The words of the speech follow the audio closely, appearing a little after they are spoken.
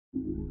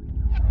Thank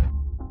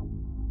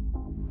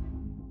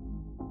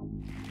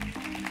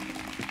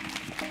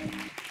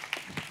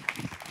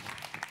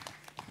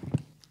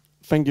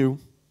you.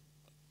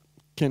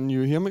 Can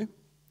you hear me?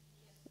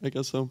 I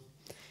guess so.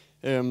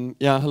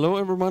 Yeah, hello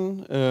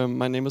everyone.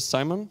 My name is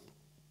Simon,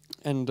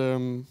 and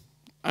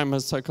I'm a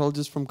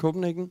psychologist from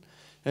Copenhagen.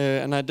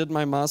 And I did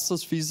my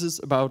master's thesis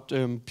about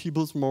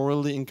people's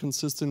morally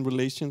inconsistent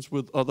relations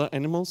with other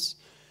animals.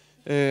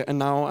 And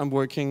now I'm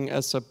working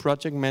as a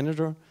project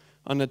manager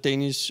on a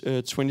Danish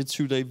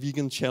 22-day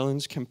vegan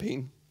challenge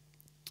campaign.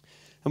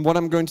 And what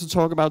I'm going to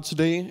talk about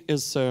today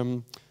is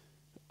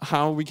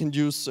how we can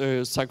use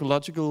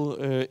psychological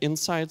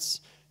insights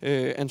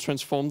and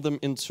transform them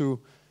into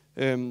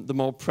the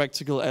more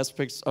practical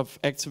aspects of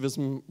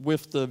activism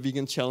with the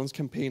Vegan Challenge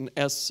campaign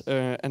as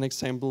an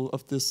example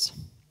of this.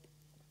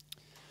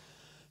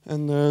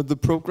 And the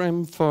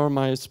program for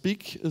my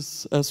speak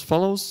is as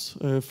follows.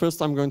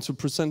 First, I'm going to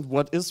present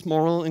what is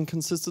moral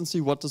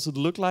inconsistency, what does it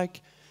look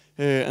like?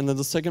 And then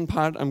the second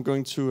part, I'm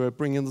going to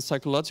bring in the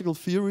psychological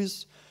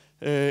theories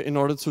in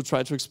order to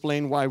try to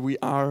explain why we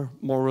are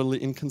morally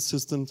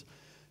inconsistent.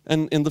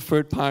 And in the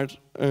third part,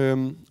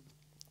 I'm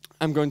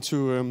going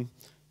to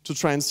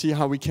try and see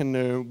how we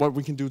can, what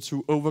we can do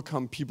to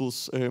overcome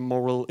people's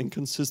moral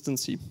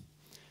inconsistency.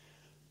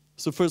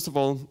 So first of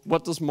all,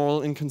 what does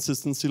moral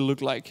inconsistency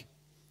look like?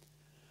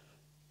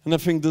 And I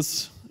think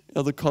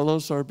the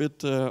colors are a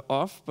bit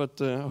off,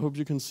 but I hope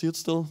you can see it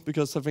still,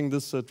 because I think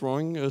this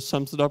drawing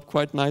sums it up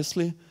quite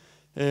nicely.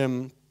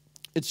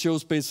 It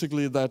shows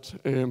basically that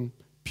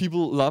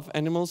people love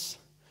animals,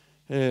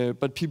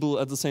 but people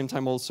at the same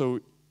time also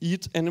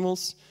eat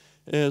animals.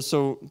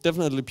 So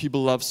definitely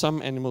people love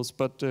some animals,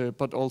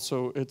 but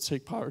also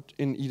take part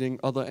in eating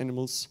other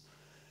animals.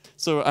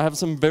 So I have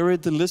some very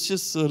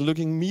delicious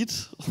looking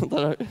meat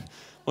that I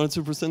wanted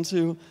to present to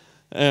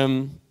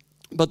you.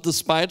 But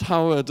despite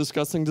how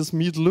disgusting this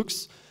meat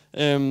looks,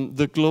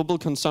 the global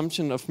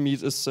consumption of meat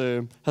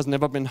has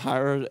never been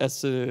higher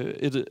as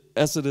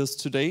it is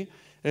today.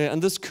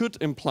 And this could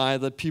imply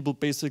that people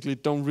basically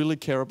don't really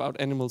care about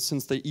animals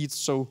since they eat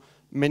so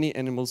many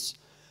animals.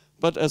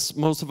 But as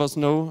most of us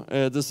know,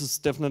 this is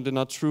definitely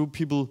not true.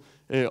 People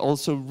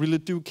also really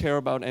do care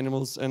about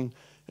animals, and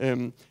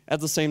at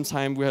the same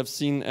time we have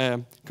seen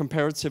a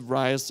comparative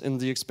rise in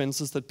the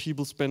expenses that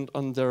people spend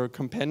on their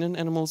companion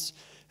animals,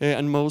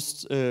 and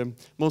most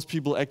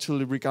people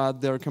actually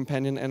regard their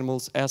companion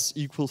animals as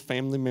equal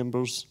family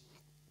members.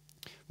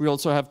 We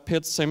also have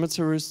pet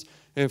cemeteries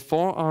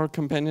for our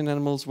companion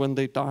animals when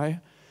they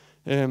die.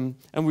 And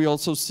we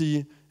also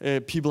see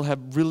people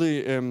have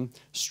really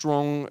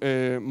strong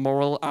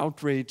moral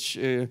outrage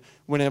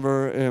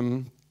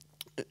whenever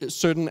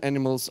certain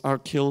animals are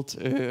killed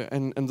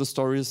and the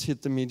stories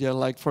hit the media,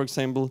 like for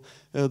example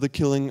the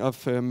killing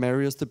of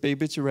Marius the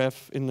baby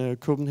giraffe in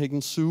Copenhagen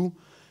Zoo.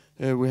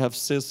 We have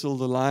Cecil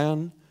the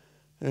lion,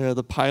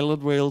 the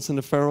pilot whales in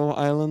the Faroe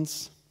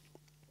Islands.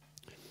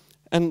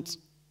 And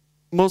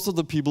most of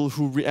the people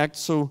who react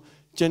so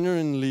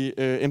genuinely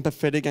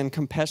empathetic and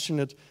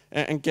compassionate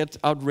and get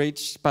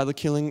outraged by the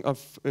killing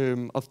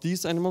of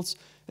these animals,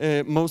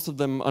 most of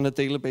them on a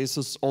daily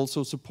basis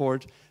also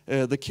support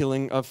the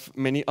killing of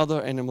many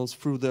other animals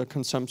through their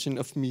consumption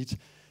of meat.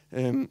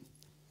 And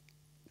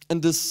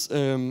this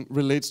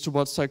relates to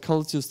what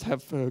psychologists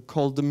have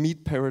called the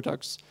meat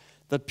paradox,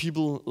 that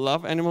people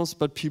love animals,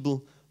 but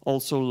people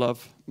also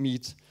love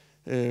meat,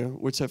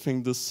 which I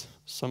think this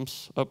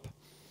sums up.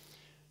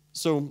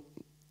 So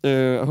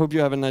I hope you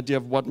have an idea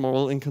of what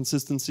moral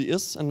inconsistency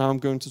is, and now I'm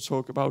going to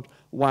talk about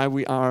why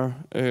we are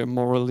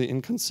morally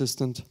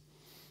inconsistent.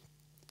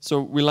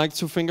 So we like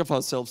to think of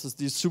ourselves as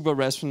these super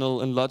rational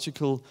and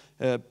logical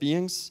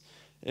beings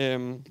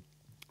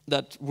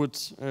that would,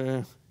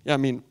 yeah, I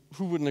mean,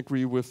 who wouldn't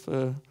agree with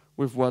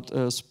what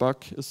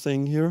Spock is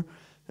saying here?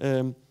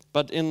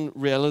 But in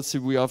reality,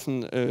 we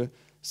often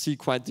see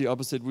quite the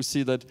opposite. We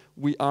see that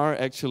we are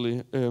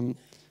actually, I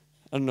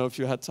don't know if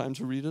you had time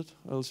to read it,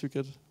 or else you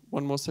get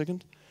one more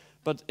second.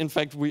 But in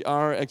fact, we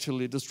are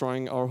actually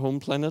destroying our home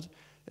planet.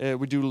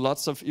 We do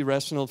lots of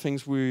irrational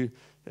things. We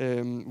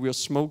are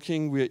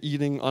smoking, we are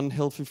eating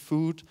unhealthy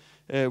food,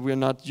 we are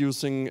not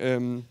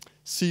using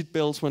seat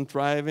belts when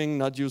driving,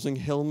 not using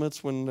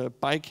helmets when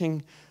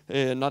biking,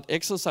 not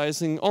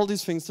exercising, all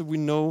these things that we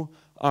know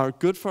are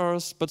good for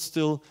us, but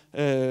still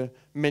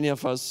many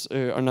of us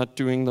are not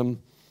doing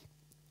them.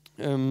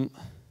 And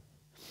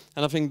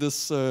I think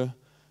this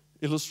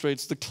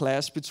illustrates the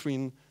clash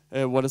between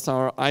what is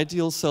our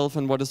ideal self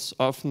and what is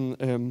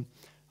often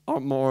our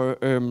more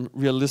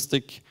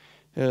realistic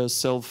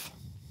self.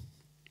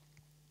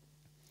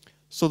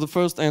 So the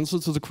first answer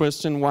to the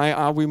question, why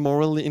are we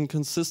morally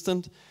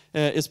inconsistent,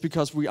 is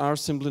because we are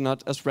simply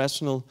not as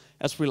rational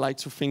as we like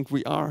to think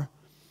we are.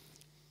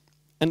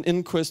 And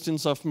in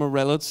questions of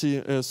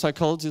morality,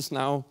 psychologists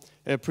now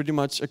pretty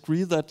much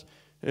agree that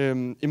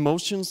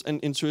emotions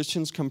and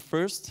intuitions come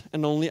first,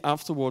 and only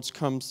afterwards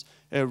comes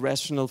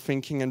rational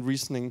thinking and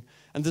reasoning.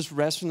 And this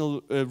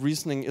rational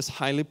reasoning is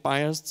highly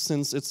biased,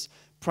 since its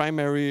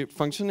primary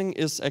functioning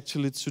is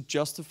actually to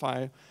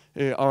justify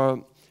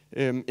our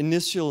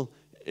initial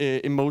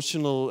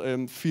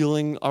emotional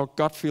feeling, our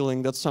gut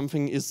feeling that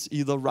something is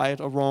either right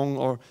or wrong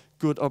or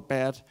good or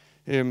bad.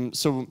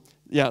 So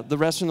yeah, the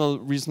rational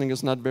reasoning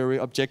is not very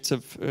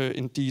objective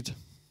indeed.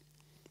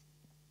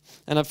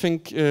 And I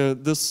think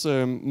this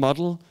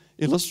model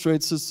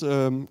illustrates this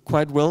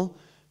quite well.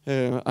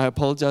 I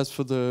apologize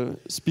for the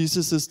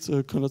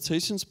speciesist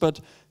connotations, but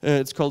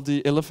it's called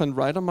the elephant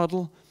rider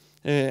model.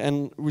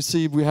 And we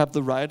see we have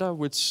the rider,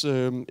 which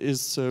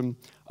is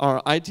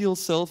our ideal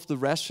self, the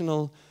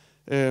rational,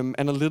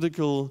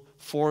 analytical,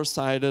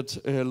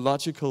 foresighted,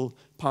 logical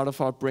part of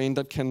our brain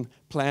that can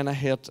plan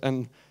ahead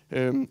and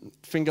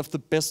think of the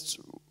best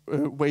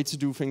way to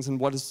do things and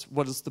what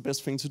is the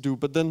best thing to do.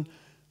 But then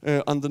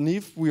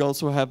underneath we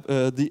also have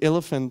the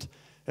elephant,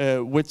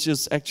 which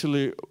is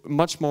actually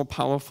much more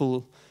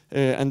powerful.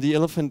 And the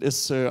elephant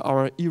is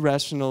our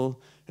irrational,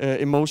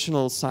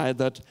 emotional side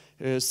that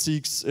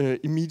seeks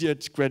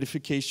immediate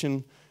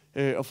gratification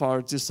of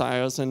our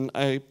desires. And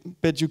I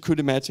bet you could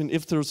imagine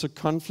if there's a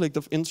conflict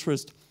of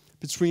interest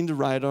between the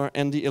rider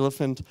and the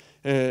elephant,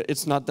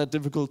 it's not that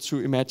difficult to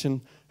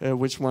imagine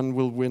which one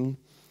will win.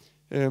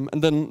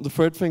 And then the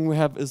third thing we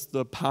have is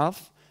the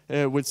path,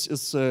 which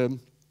is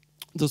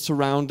the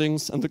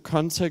surroundings and the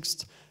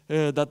context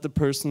that the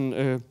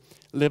person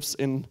lives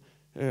in.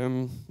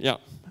 Yeah,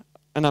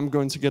 and I'm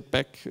going to get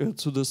back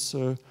to this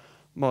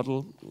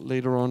model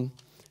later on.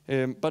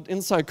 But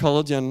in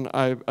psychology, and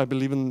I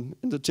believe in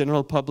the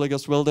general public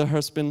as well, there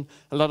has been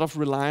a lot of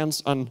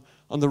reliance on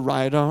the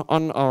rider,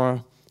 on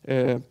our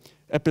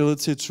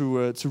ability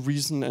to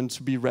reason and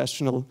to be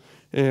rational.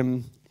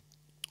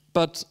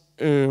 But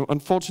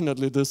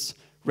unfortunately, this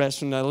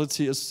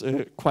rationality is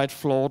quite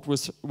flawed,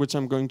 which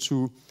I'm going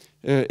to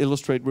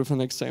illustrate with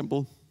an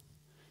example.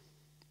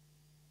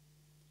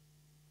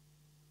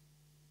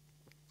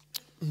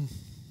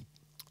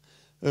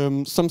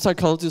 Some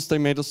psychologists, they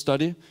made a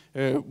study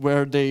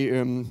where they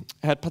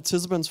had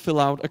participants fill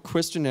out a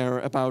questionnaire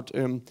about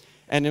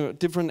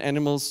different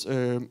animals'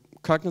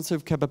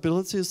 cognitive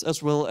capabilities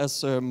as well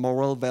as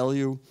moral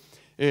value.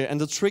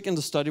 And the trick in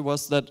the study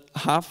was that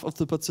half of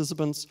the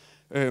participants,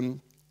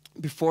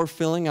 before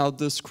filling out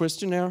this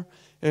questionnaire,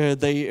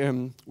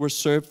 they were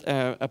served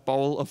a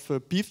bowl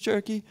of beef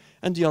jerky,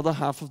 and the other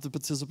half of the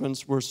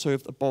participants were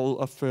served a bowl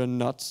of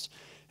nuts.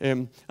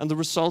 And the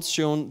results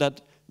shown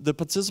that the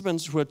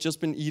participants who had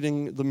just been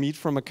eating the meat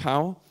from a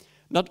cow,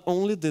 not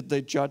only did they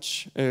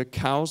judge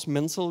cows'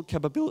 mental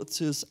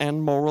capabilities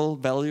and moral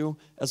value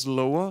as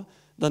lower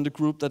than the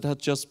group that had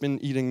just been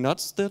eating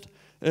nuts did,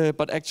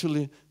 but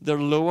actually their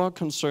lower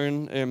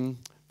concern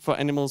for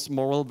animals'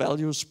 moral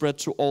value spread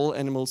to all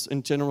animals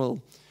in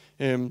general.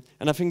 And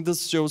I think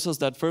this shows us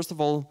that, first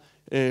of all,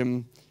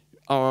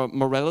 our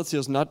morality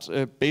is not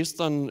based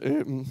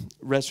on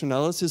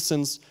rationality,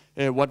 since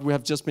what we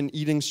have just been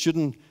eating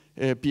shouldn't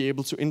be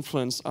able to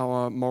influence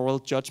our moral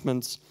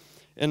judgments.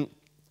 And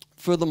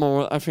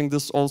furthermore, I think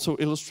this also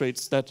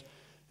illustrates that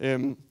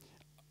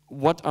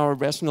what our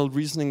rational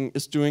reasoning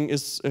is doing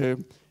is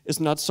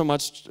not so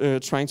much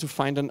trying to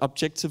find an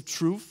objective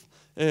truth,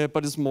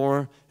 but is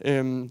more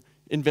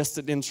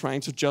invested in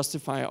trying to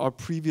justify our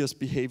previous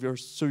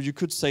behaviors. So you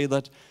could say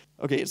that,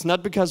 okay, it's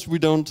not because we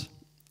don't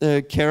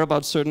care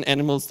about certain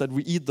animals that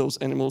we eat those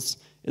animals.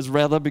 It's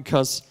rather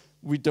because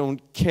we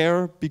don't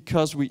care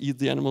because we eat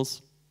the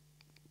animals.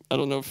 I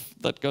don't know if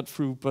that got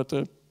through, but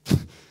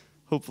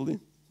hopefully.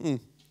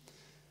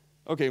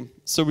 Okay,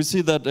 so we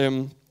see that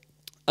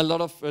a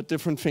lot of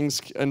different things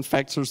and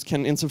factors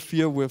can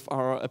interfere with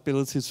our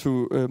ability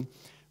to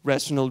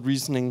rational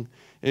reasoning,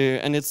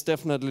 and it's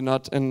definitely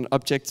not an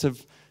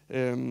objective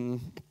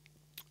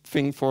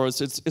thing for us.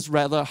 It's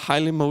rather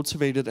highly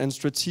motivated and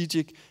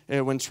strategic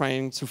when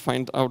trying to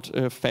find out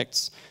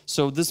facts.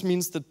 So this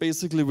means that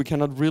basically we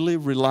cannot really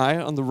rely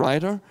on the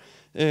writer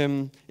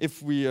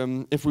if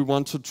we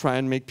want to try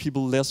and make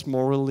people less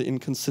morally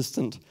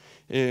inconsistent.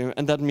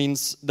 And that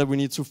means that we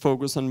need to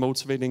focus on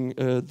motivating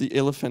the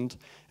elephant.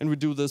 And we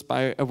do this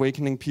by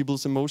awakening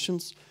people's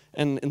emotions,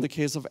 and in the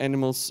case of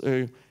animals,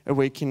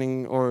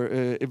 awakening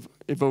or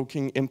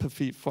evoking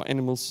empathy for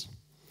animals.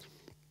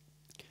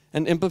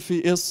 And empathy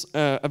is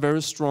a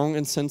very strong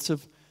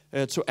incentive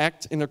to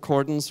act in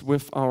accordance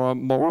with our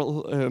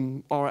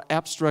moral, our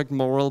abstract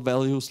moral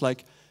values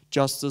like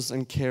justice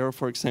and care,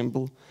 for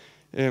example.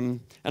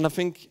 And I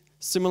think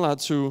similar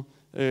to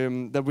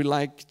that we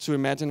like to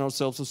imagine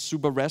ourselves as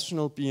super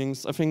rational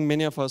beings, I think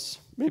many of us,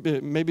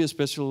 maybe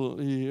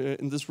especially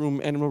in this room,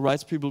 animal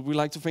rights people, we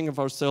like to think of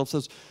ourselves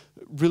as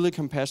really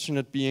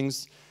compassionate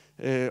beings,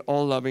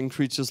 all loving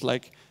creatures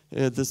like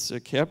this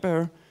Care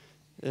Bear.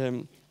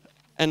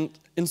 And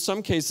in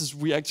some cases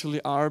we actually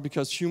are,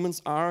 because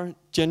humans are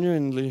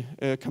genuinely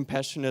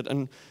compassionate,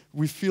 and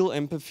we feel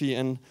empathy,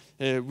 and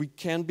we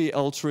can be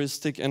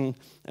altruistic, and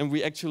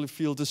we actually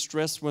feel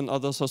distress when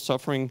others are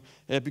suffering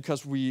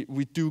because we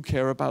do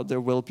care about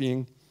their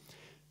well-being.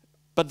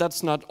 But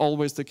that's not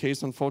always the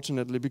case,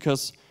 unfortunately,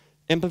 because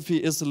empathy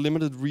is a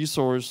limited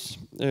resource,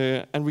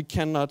 and we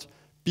cannot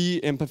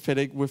be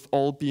empathetic with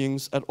all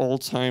beings at all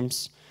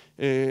times.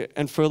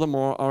 And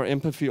furthermore, our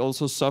empathy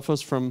also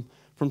suffers from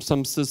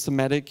some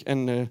systematic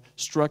and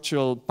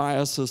structural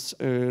biases,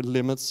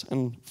 limits,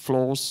 and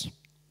flaws.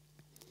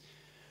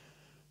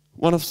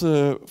 One of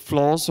the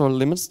flaws or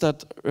limits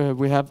that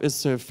we have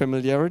is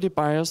familiarity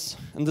bias,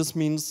 and this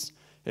means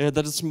that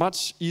it's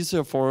much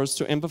easier for us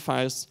to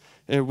empathize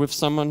with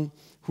someone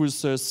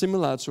who's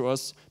similar to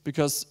us,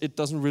 because it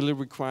doesn't really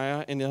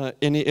require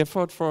any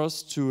effort for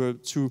us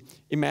to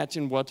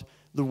imagine what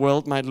the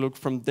world might look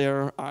from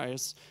their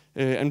eyes,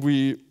 and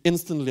we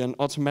instantly and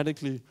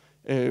automatically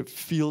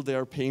feel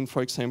their pain.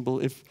 For example,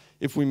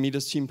 if we meet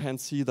a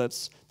chimpanzee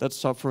that's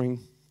suffering.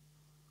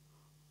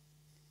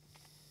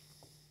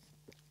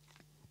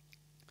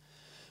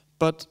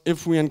 But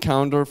if we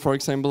encounter, for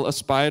example, a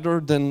spider,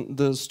 then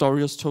the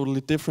story is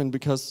totally different,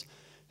 because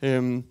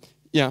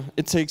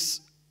it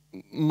takes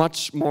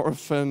much more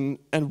of an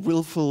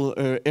willful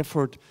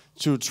effort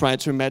to try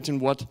to imagine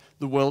what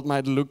the world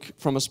might look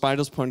from a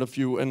spider's point of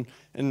view, and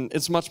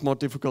it's much more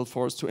difficult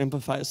for us to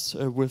empathize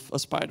with a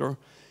spider.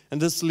 And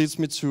this leads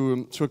me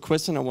to a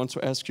question I want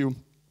to ask you.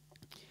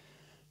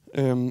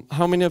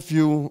 How many of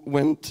you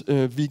went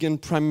vegan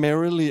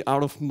primarily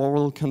out of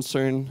moral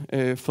concern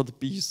for the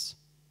bees?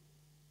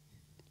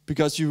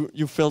 Because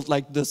you felt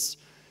like this,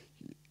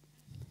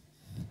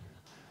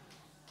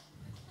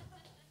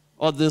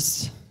 or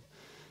this,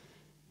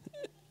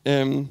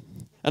 and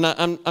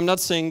I'm not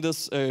saying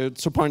this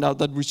to point out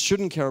that we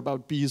shouldn't care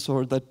about bees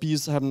or that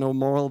bees have no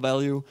moral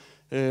value,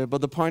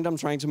 but the point I'm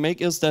trying to make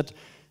is that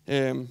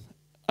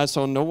I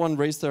saw no one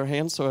raise their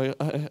hand, so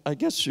I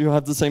guess you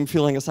have the same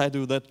feeling as I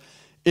do, that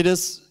it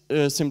is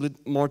simply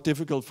more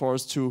difficult for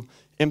us to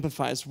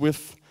empathize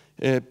with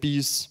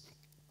bees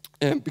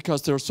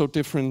because they're so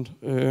different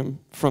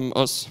from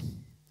us.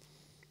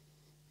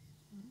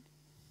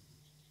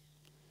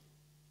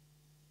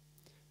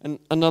 And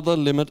another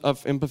limit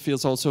of empathy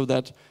is also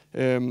that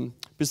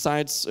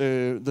besides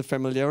the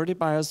familiarity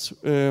bias,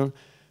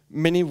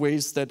 many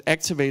ways that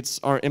activates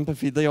our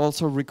empathy, they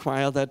also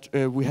require that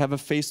we have a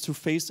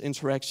face-to-face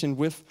interaction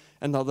with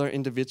another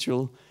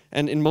individual.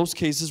 And in most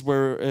cases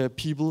where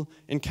people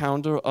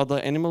encounter other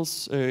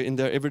animals in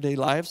their everyday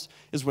lives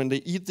is when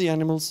they eat the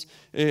animals,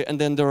 and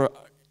then there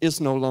is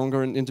no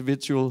longer an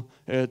individual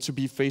to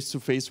be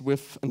face-to-face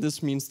with. And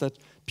this means that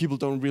people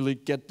don't really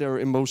get their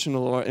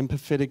emotional or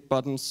empathetic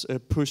buttons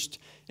pushed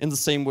in the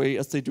same way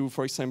as they do,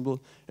 for example,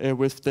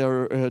 with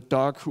their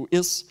dog, who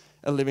is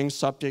a living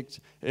subject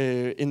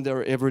in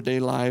their everyday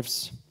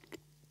lives.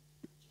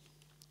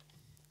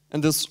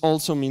 And this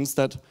also means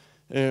that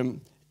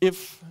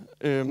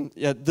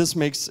this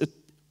makes it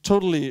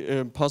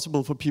totally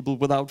possible for people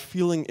without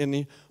feeling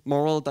any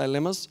moral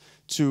dilemmas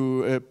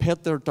to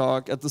pet their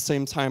dog at the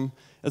same time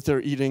as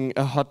they're eating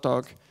a hot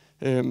dog.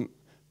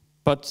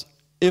 But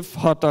if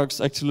hot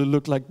dogs actually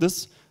look like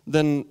this,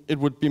 then it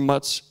would be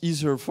much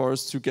easier for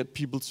us to get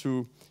people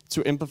to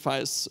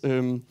empathize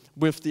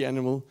with the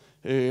animal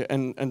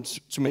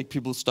and to make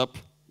people stop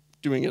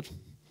doing it.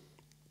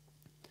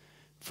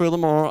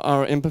 Furthermore,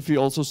 our empathy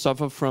also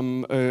suffers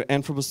from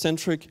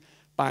anthropocentric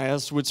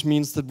bias, which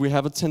means that we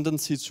have a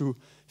tendency to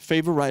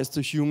favorize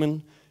the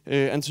human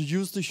and to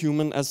use the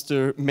human as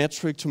the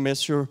metric to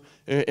measure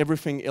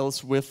everything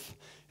else with.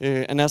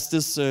 And as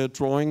this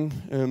drawing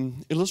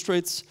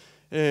illustrates,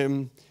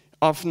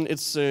 often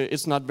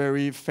it's not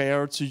very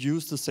fair to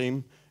use the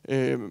same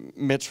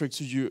metric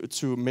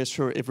to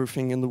measure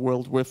everything in the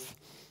world with.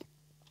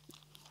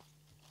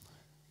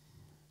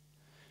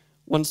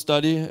 One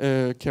study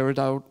carried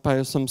out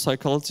by some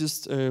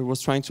psychologists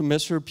was trying to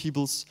measure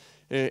people's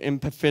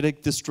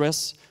empathetic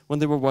distress when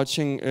they were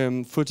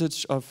watching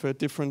footage of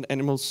different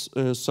animals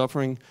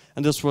suffering,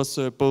 and this was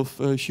both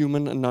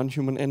human and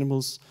non-human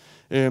animals.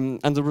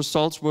 And the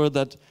results were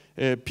that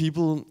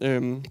people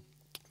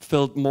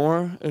felt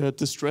more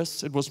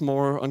distress. It was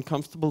more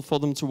uncomfortable for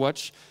them to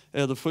watch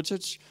the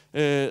footage,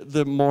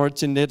 the more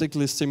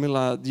genetically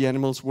similar the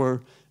animals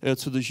were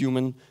to the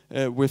human,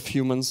 with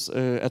humans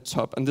at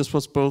top. And this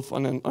was both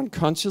on an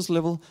unconscious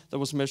level that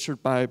was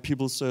measured by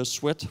people's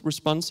sweat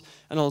response,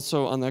 and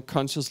also on a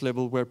conscious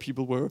level where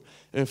people were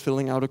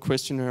filling out a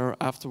questionnaire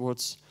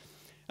afterwards.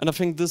 And I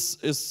think this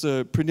is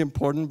pretty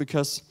important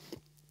because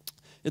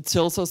it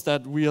tells us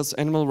that we as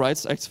animal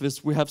rights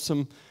activists, we have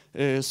some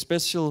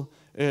special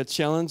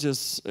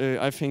challenges,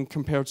 I think,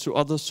 compared to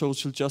other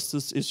social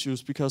justice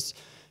issues, because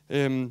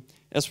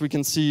as we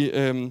can see,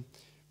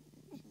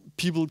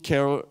 people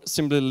care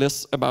simply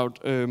less about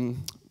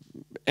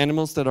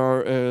animals that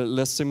are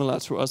less similar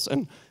to us.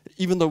 And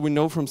even though we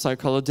know from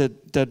psychology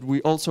that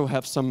we also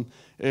have some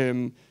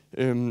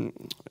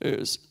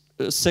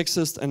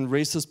sexist and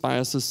racist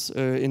biases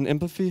in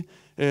empathy,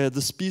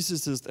 the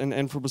speciesist and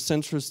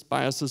anthropocentrist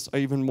biases are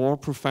even more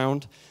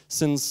profound,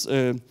 since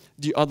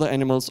the other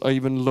animals are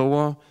even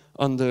lower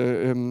on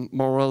the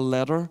moral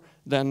ladder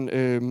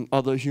than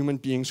other human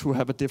beings who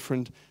have a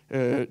different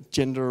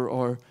gender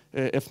or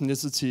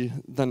ethnicity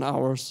than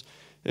ours.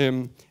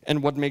 And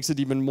what makes it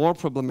even more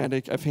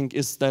problematic, I think,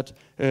 is that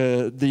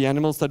the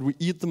animals that we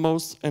eat the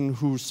most and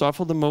who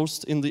suffer the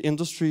most in the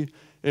industry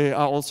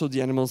are also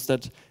the animals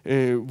that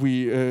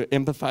we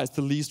empathize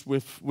the least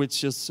with,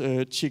 which is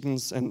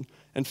chickens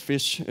and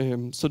fish.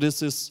 So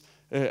this is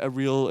a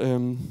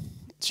real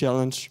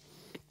challenge.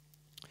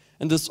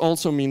 And this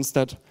also means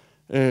that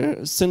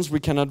since we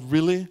cannot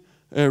really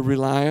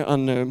rely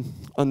on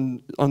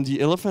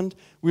the elephant,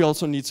 we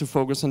also need to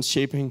focus on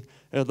shaping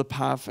the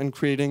path and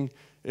creating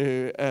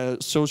a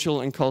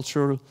social and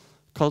cultural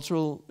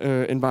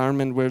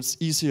environment where it's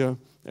easier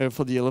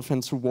for the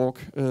elephant to walk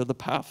the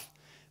path.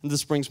 And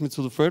this brings me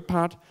to the third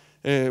part,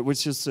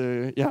 which is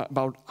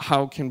about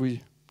how can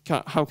we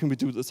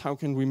do this? How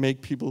can we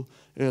make people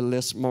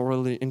less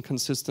morally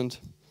inconsistent?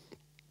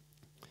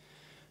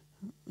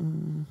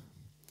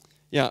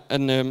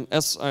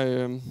 As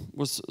I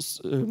was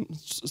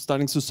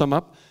starting to sum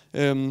up,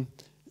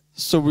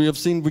 so we have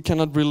seen we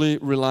cannot really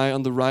rely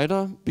on the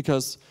rider,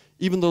 because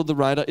even though the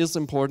rider is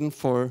important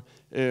for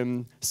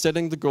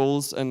setting the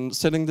goals and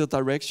setting the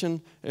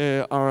direction,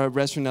 our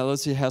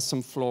rationality has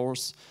some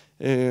flaws.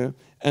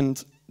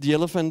 And the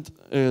elephant,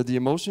 the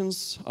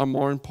emotions are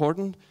more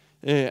important,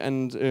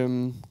 and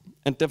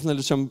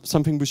definitely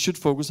something we should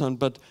focus on,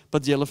 but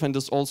the elephant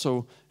is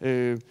also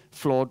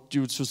flawed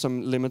due to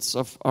some limits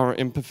of our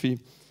empathy.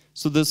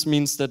 So this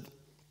means that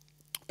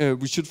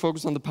we should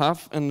focus on the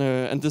path,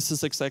 and this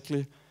is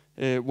exactly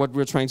what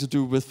we're trying to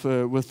do with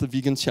the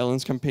Vegan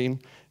Challenge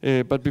campaign.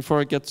 But before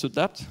I get to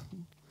that,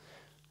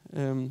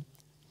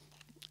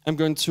 I'm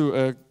going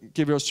to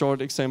give you a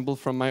short example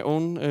from my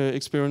own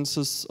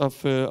experiences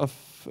of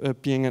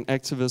being an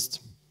activist.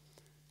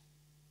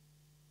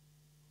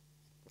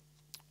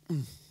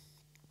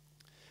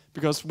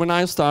 Because when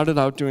I started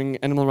out doing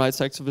animal rights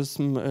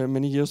activism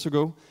many years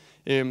ago,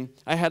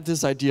 I had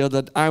this idea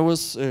that I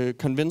was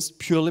convinced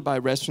purely by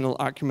rational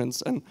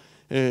arguments, and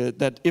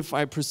that if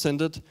I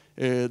presented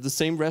the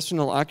same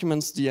rational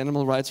arguments, the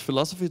animal rights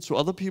philosophy, to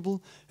other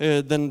people,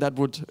 then that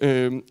would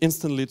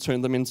instantly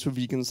turn them into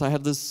vegans. I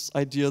had this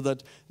idea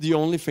that the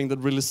only thing that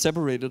really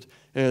separated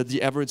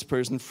the average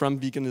person from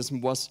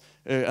veganism was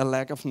a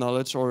lack of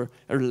knowledge or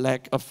a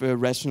lack of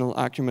rational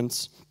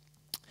arguments.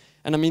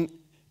 And I mean,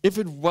 if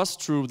it was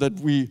true that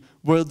we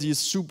were these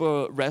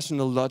super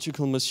rational,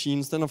 logical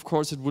machines, then of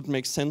course it would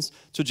make sense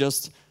to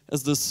just,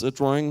 as this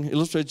drawing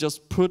illustrates,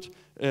 just put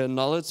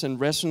knowledge and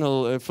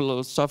rational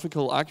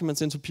philosophical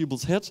arguments into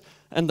people's heads,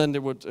 and then they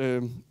would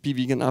be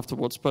vegan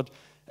afterwards. But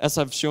as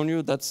I've shown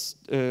you, that's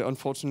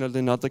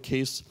unfortunately not the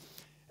case.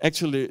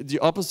 Actually, the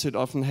opposite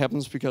often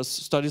happens, because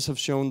studies have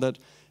shown that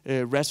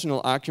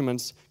rational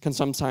arguments can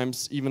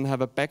sometimes even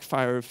have a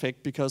backfire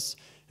effect, because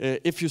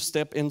if you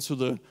step into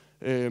the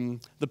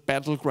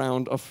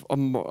battleground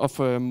of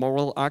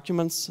moral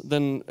arguments,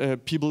 then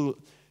people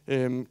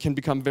can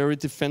become very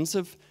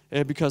defensive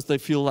because they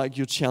feel like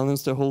you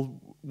challenge the whole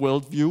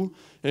worldview,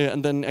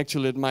 and then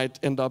actually it might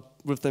end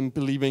up with them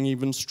believing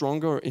even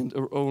stronger in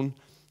their own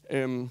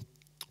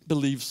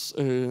beliefs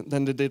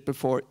than they did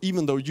before,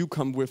 even though you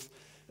come with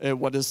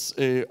what is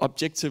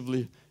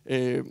objectively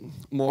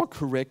more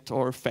correct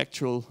or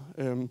factual.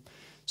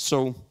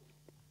 So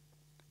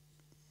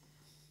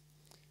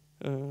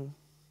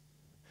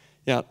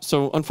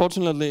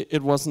unfortunately,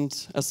 it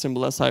wasn't as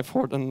simple as I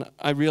thought, and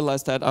I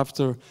realized that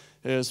after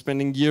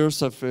spending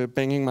years of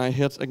banging my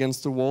head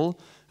against the wall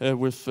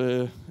with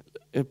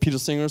Peter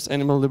Singer's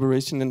Animal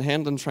Liberation in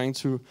hand and trying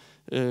to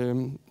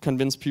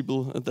convince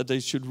people that they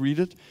should read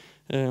it.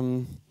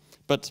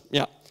 But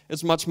yeah,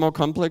 it's much more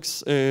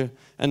complex,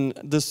 and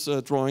this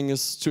drawing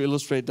is to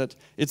illustrate that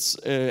it's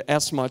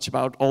as much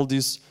about all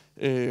these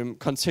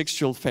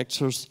contextual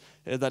factors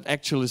that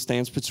actually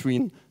stands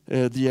between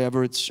the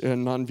average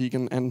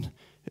non-vegan and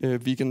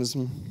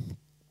veganism.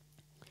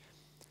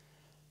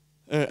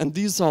 And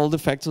these are all the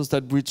factors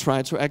that we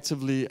try to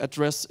actively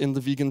address in the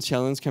Vegan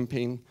Challenge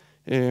campaign.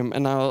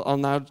 And I'll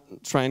now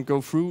try and go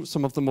through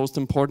some of the most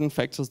important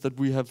factors that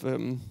we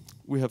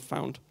have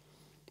found.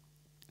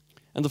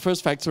 And the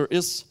first factor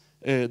is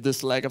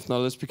this lack of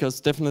knowledge, because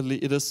definitely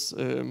it is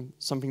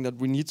something that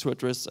we need to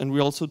address. And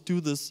we also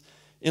do this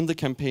in the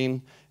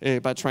campaign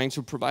by trying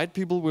to provide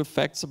people with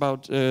facts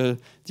about the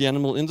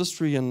animal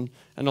industry and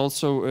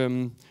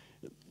also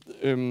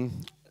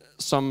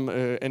some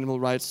animal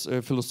rights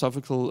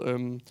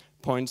philosophical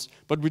points.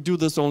 But we do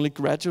this only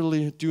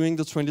gradually during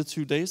the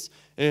 22 days,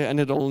 and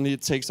it only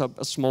takes up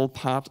a small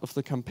part of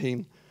the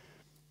campaign.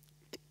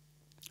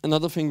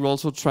 Another thing we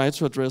also try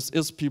to address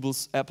is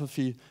people's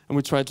apathy, and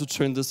we try to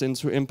turn this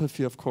into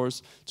empathy, of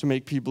course, to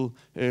make people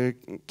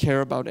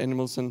care about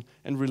animals and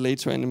relate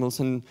to animals.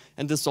 And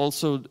this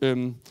also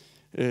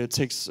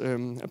takes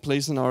a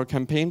place in our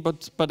campaign,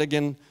 but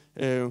again,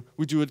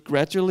 we do it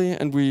gradually,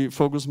 and we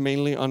focus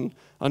mainly on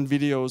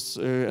videos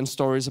and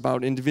stories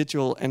about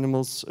individual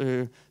animals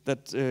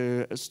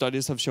that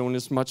studies have shown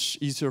is much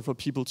easier for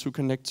people to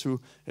connect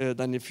to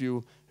than if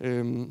you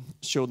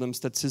show them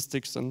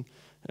statistics and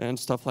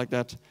stuff like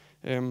that.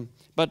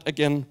 But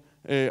again,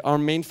 our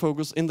main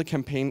focus in the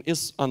campaign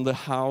is on the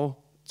how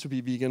to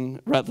be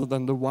vegan rather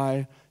than the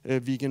why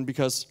vegan,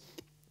 because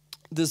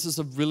this is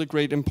of really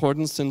great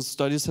importance, since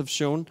studies have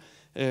shown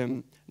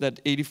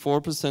that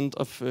 84%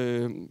 of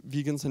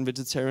vegans and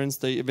vegetarians,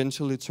 they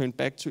eventually turn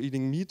back to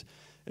eating meat.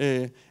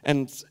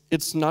 And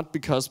it's not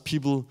because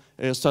people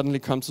suddenly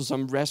come to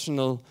some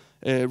rational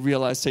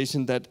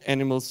realization that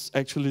animals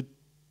actually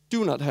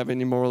do not have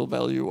any moral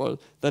value, or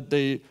that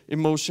they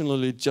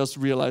emotionally just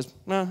realize,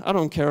 nah, I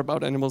don't care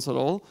about animals at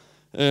all.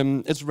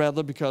 It's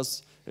rather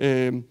because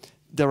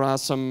there are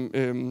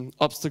some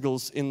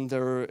obstacles in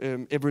their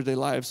everyday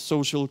lives,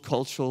 social,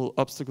 cultural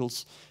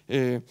obstacles,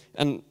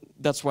 and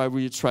that's why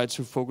we try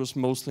to focus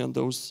mostly on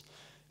those.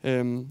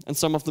 And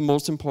some of the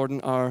most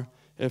important are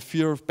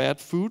fear of bad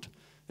food.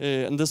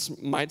 And this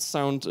might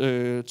sound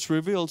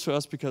trivial to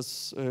us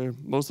because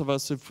most of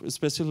us,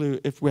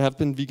 especially if we have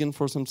been vegan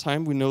for some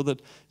time, we know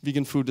that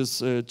vegan food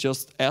is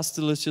just as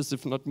delicious,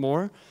 if not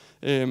more.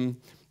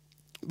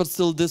 But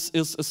still, this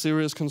is a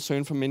serious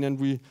concern for many, and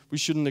we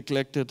shouldn't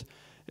neglect it.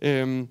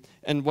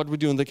 And what we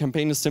do in the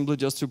campaign is simply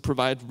just to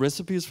provide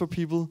recipes for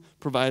people,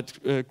 provide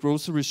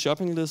grocery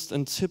shopping lists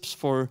and tips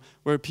for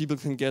where people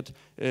can get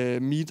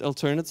meat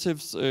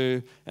alternatives,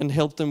 and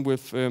help them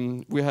with.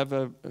 We have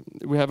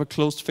a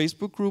closed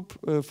Facebook group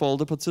for all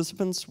the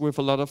participants with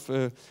a lot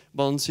of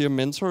volunteer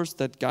mentors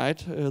that guide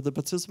the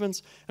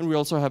participants, and we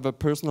also have a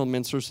personal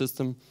mentor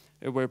system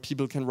where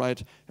people can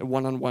write a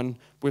one-on-one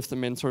with the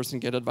mentors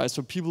and get advice.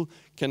 So people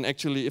can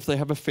actually, if they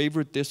have a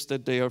favorite dish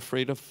that they are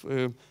afraid of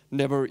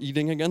never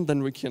eating again,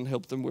 then we can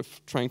help them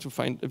with trying to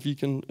find a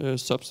vegan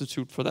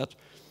substitute for that.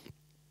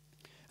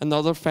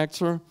 Another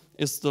factor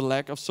is the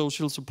lack of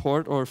social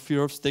support or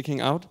fear of sticking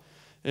out.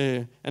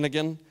 And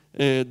again,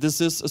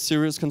 this is a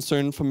serious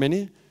concern for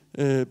many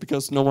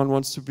because no one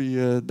wants to be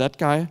that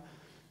guy.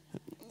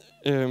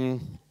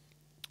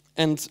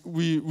 And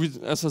we,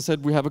 as I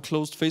said, we have a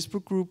closed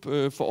Facebook group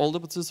for all the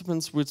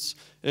participants, which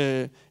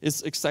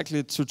is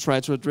exactly to try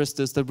to address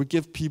this, that we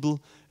give people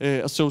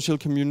a social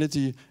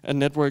community, a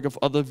network of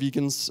other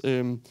vegans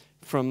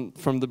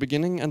from the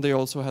beginning, and they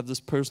also have this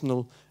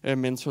personal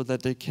mentor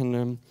that they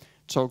can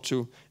talk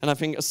to. And I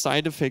think a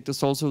side effect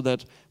is also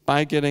that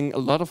by getting a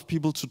lot of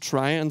people to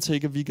try and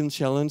take a vegan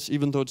challenge,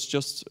 even though it's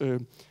just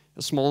a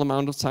small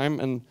amount of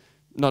time, and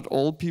not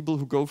all people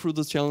who go through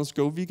this challenge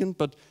go vegan,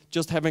 but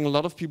just having a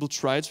lot of people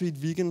try to eat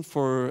vegan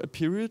for a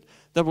period,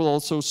 that will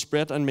also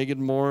spread and make it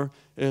more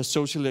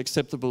socially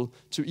acceptable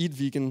to eat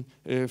vegan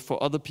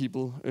for other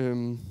people.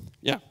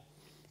 Yeah.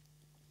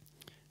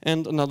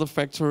 And another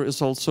factor is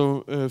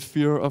also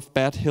fear of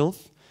bad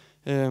health,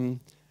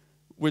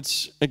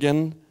 which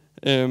again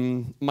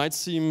might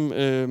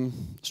seem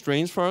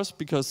strange for us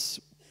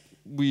because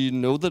we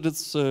know that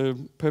it's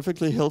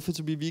perfectly healthy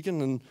to be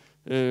vegan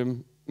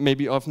and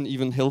maybe often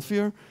even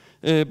healthier.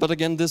 But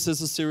again, this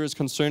is a serious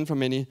concern for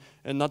many,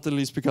 and not the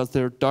least because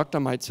their doctor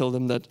might tell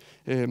them that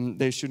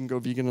they shouldn't go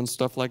vegan and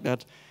stuff like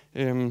that.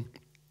 And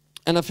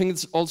I think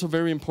it's also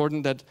very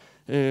important that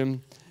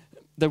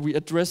that we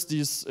address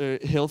these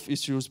health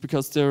issues,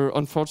 because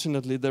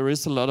unfortunately there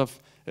is a lot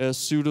of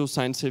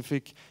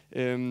pseudo-scientific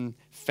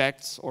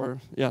facts or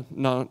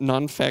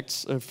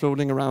non-facts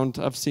floating around.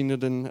 I've seen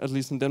it at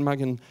least in Denmark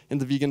in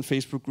the vegan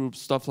Facebook group,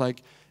 stuff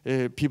like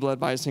people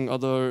advising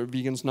other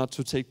vegans not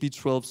to take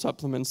B12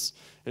 supplements,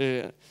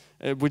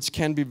 which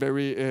can be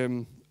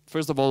very,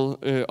 first of all,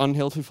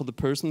 unhealthy for the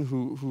person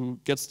who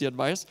gets the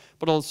advice,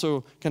 but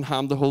also can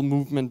harm the whole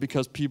movement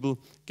because people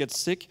get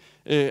sick,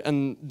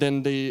 and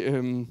then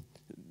they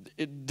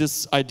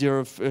this idea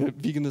of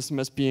veganism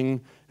as being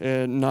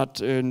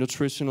not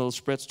nutritional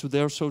spreads to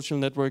their social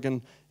network,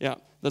 and yeah,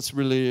 that's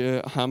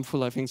really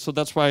harmful, I think. So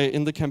that's why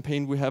in the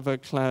campaign we have a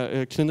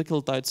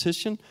clinical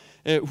dietitian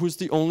who's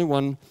the only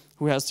one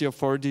who has the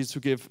authority to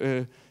give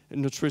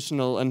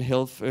nutritional and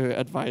health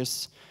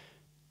advice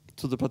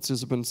to the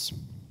participants.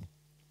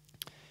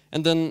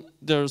 And then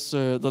there's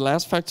the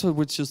last factor,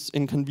 which is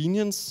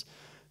inconvenience,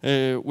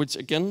 which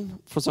again,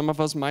 for some of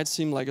us might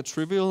seem like a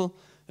trivial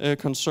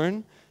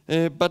concern,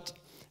 but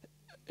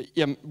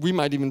yeah, we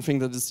might even think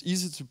that it's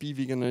easy to be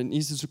vegan and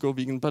easy to go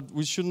vegan, but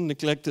we shouldn't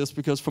neglect this,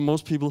 because for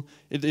most people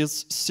it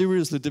is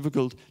seriously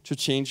difficult to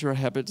change your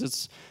habits.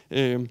 It's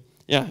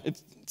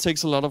it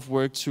takes a lot of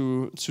work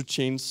to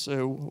change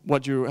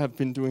what you have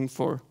been doing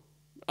for,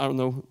 I don't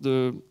know,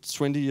 the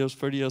 20 years,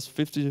 30 years,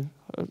 50,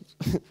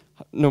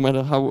 no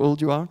matter how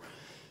old you are.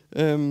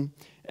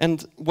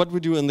 And what we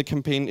do in the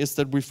campaign is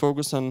that we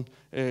focus on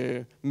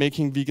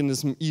making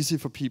veganism easy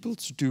for people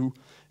to do.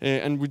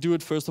 And we do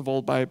it first of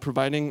all by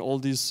providing all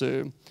these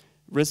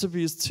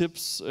recipes,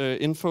 tips,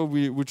 info.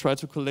 We try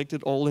to collect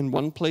it all in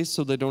one place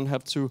so they don't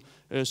have to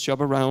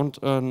shop around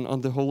on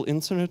the whole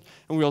internet.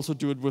 And we also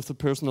do it with a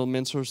personal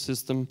mentor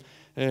system,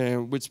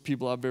 which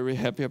people are very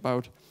happy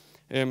about.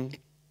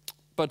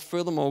 But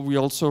furthermore, we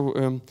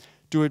also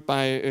do it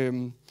by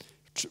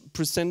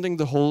presenting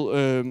the whole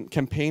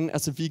campaign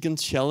as a vegan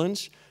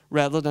challenge,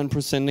 rather than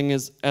presenting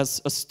it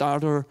as a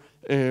starter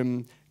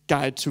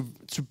guide to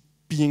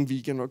being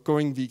vegan or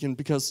going vegan,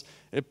 because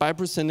by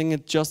presenting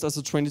it just as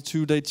a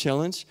 22-day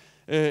challenge,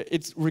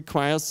 it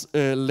requires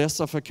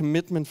less of a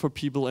commitment for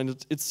people,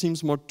 and it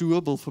seems more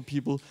doable for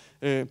people,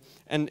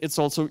 and it's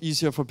also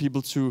easier for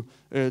people to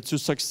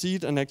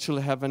succeed and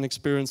actually have an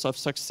experience of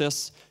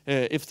success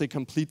if they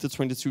complete the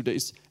 22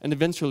 days. And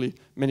eventually,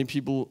 many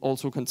people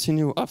also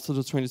continue after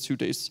the 22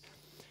 days.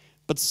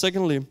 But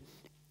secondly,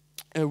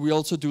 we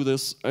also do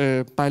this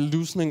by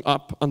loosening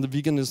up on the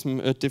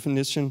veganism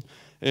definition,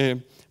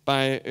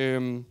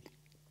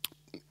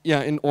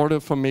 in order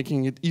for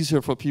making it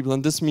easier for people.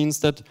 And this means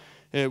that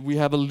we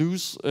have a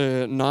loose,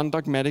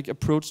 non-dogmatic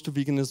approach to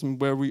veganism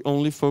where we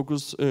only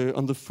focus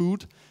on the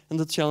food in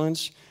the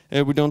challenge.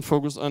 We don't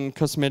focus on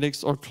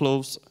cosmetics or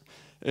clothes.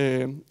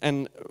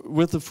 And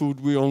with the food,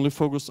 we only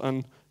focus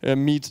on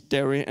meat,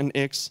 dairy, and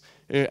eggs,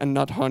 and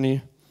not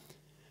honey.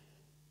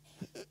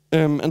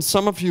 And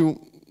some of you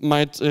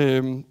might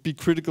be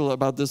critical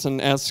about this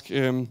and ask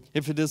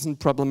if it isn't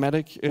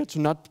problematic to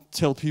not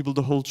tell people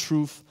the whole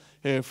truth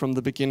from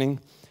the beginning.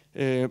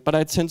 But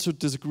I tend to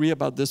disagree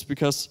about this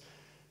because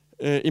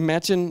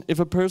imagine if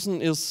a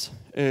person is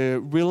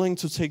willing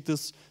to take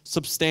this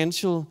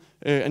substantial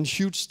and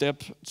huge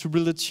step to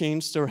really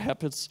change their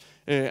habits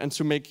and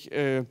to make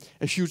a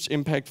huge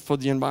impact for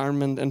the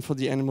environment and for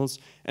the animals,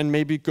 and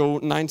maybe go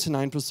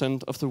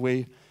 99% of the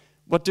way.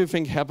 What do you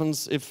think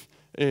happens if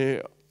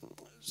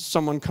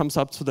someone comes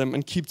up to them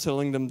and keep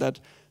telling them that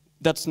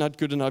that's not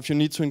good enough, you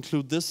need to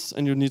include this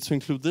and you need to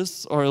include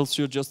this, or else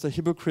you're just a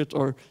hypocrite,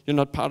 or you're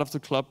not part of the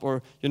club,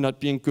 or you're not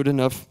being good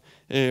enough?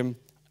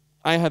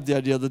 I have the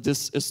idea that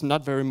this is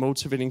not very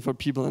motivating for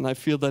people, and I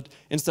feel that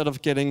instead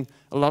of getting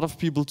a lot of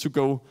people to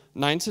go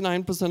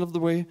 99% of the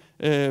way,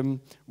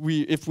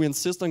 if we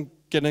insist on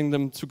getting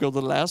them to go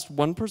the last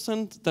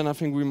 1%, then I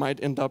think we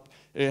might end up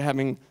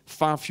having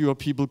far fewer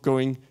people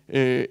going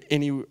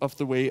any of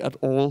the way at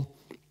all.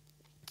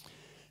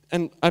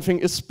 And I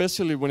think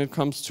especially when it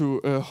comes to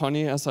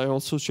honey, as I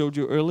also showed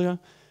you earlier,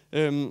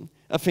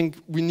 I think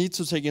we need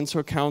to take into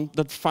account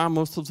that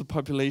most of the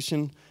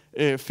population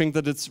think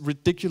that it's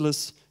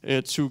ridiculous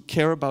to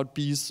care about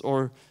bees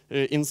or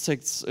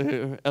insects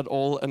at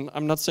all. And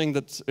I'm not saying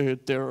that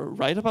they're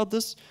right about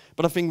this,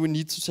 but I think we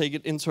need to take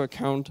it into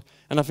account.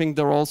 And I think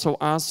there also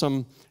are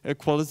some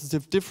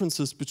qualitative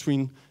differences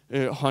between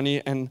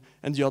honey and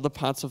the other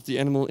parts of the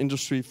animal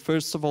industry.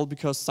 First of all,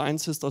 because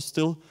scientists are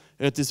still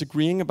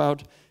disagreeing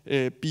about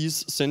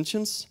bees'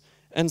 sentience.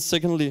 And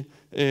secondly,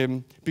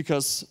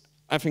 because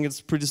I think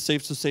it's pretty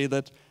safe to say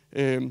that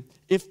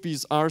if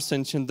bees are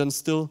sentient, then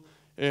still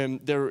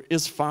there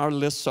is far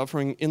less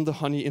suffering in the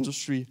honey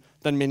industry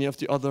than many of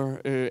the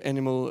other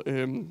animal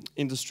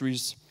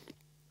industries.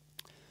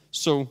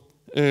 So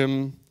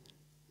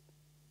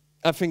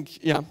I think,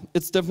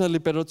 it's definitely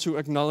better to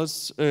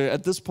acknowledge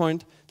at this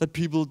point that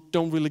people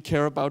don't really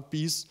care about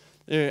bees,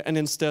 and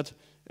instead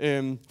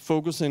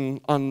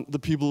focusing on the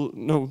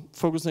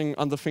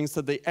things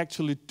that they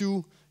actually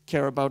do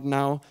care about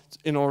now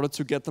in order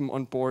to get them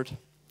on board.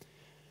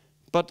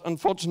 But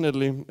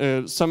unfortunately,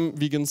 some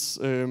vegans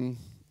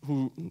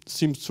who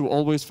seems to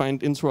always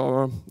find into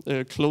our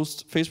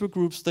closed Facebook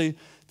groups, they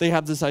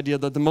have this idea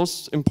that the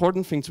most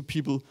important thing to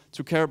people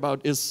to care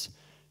about is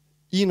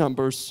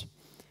numbers.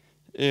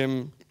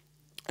 And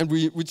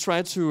we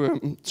try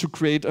to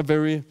create a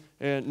very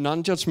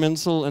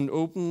non-judgmental and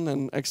open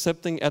and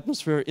accepting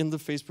atmosphere in the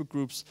Facebook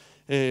groups.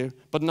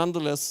 But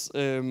nonetheless,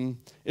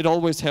 it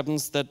always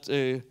happens that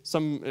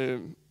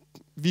some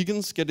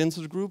vegans get into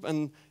the group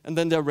and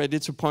then they're ready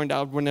to point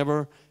out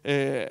whenever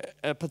a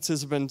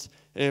participant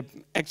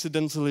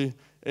accidentally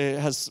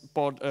has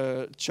bought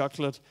a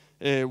chocolate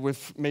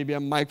with maybe a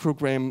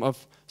microgram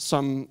of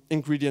some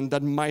ingredient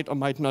that might or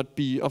might not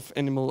be of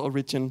animal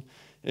origin.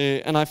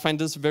 And I find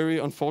this very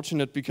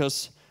unfortunate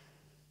because,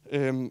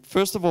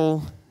 first of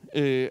all,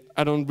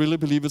 I don't really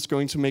believe it's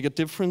going to make a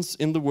difference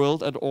in the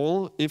world at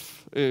all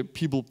if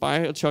people buy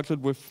a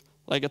chocolate with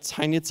like a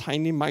tiny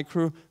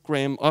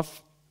microgram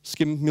of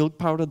skimmed milk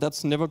powder.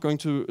 That's never going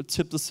to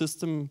tip the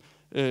system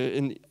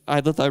in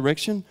either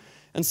direction.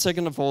 And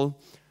second of all,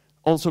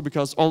 also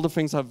because all the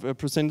things I've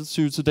presented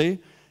to you today,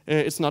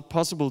 it's not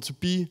possible to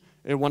be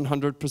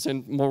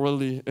 100%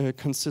 morally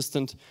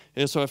consistent.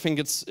 So I think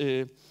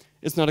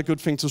it's not a good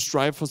thing to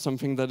strive for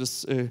something that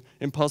is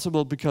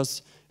impossible,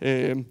 because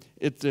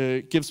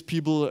it gives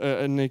people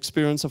an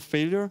experience of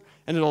failure,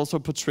 and it also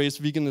portrays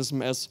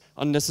veganism as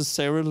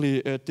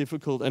unnecessarily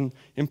difficult and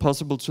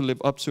impossible to live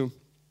up to.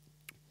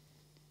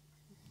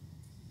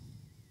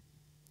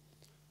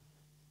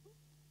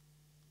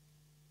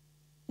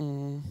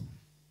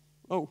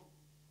 Oh.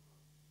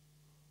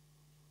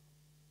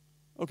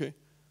 Okay.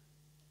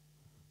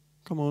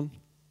 Come on.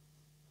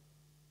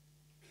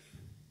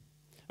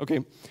 Okay.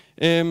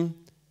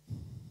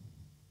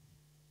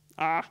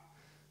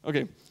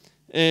 Okay.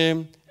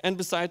 And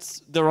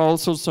besides, there are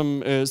also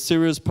some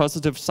serious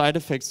positive side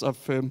effects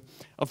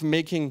of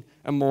making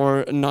a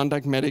more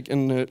non-dogmatic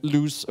and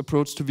loose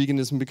approach to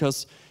veganism,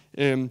 because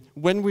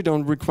when we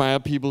don't require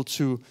people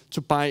to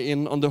buy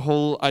in on the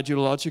whole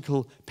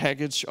ideological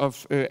package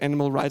of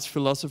animal rights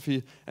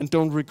philosophy, and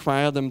don't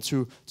require them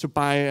to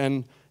buy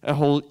an a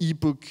whole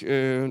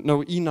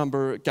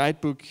e-number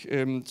guidebook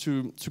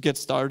to get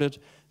started.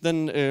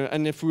 Then,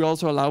 and if we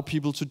also allow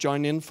people to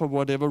join in for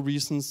whatever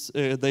reasons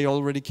they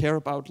already care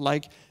about,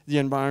 like the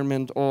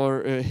environment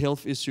or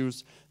health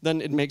issues, then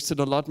it makes it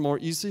a lot more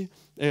easy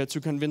to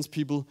convince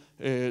people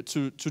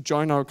to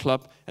join our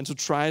club and to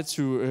try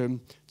to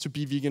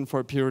be vegan for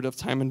a period of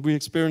time. And we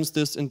experienced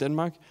this in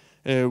Denmark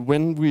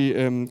when we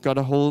got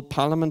a whole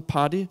parliament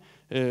party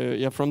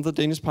from the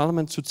Danish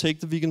parliament to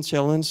take the vegan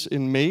challenge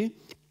in May.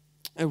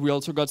 We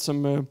also got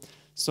some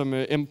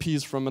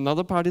MPs from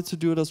another party to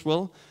do it as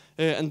well.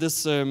 And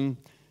this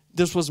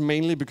was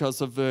mainly because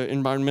of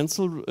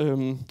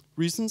environmental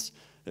reasons.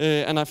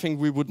 And I think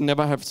we would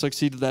never have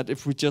succeeded that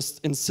if we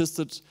just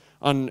insisted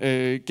on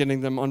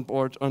getting them on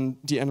board on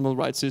the animal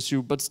rights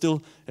issue. But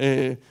still,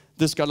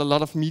 this got a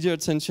lot of media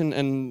attention,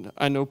 and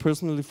I know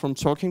personally from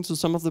talking to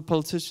some of the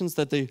politicians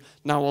that they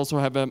now also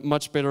have a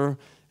much better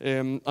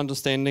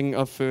understanding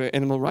of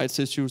animal rights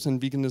issues and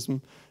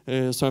veganism.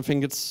 So I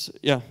think it's,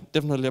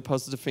 definitely a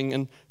positive thing.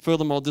 And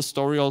furthermore, this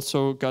story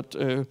also got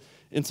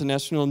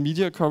international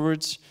media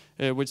coverage,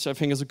 which I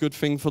think is a good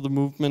thing for the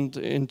movement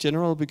in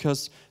general,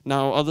 because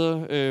now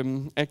other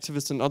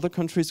activists in other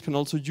countries can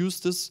also use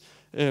this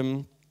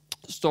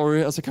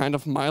story as a kind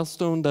of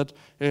milestone that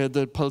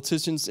the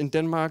politicians in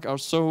Denmark are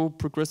so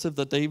progressive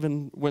that they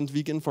even went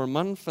vegan for a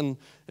month, and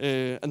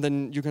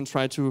then you can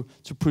try to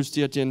push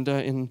the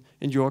agenda in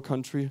your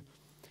country.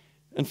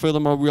 And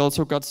furthermore, we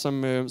also got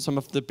some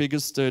of the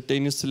biggest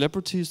Danish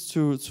celebrities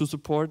to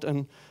support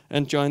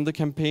and join the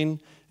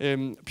campaign.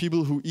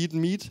 People who eat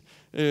meat,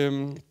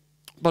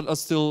 but are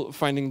still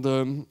finding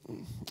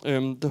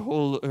the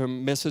whole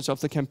message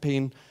of the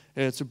campaign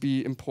to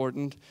be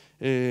important.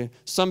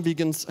 Some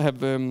vegans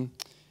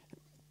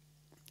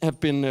have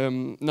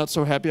been not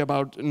so happy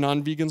about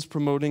non-vegans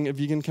promoting a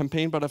vegan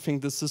campaign, but I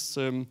think this is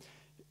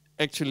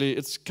actually,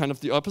 it's kind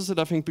of the opposite,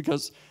 I think,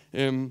 because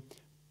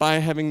by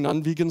having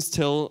non-vegans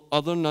tell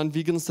other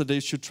non-vegans that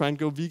they should try and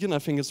go vegan, I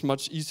think it's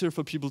much easier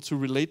for people to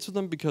relate to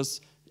them because,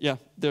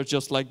 they're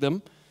just like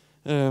them.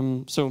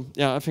 So,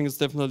 I think it's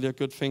definitely a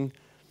good thing.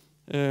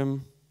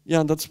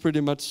 That's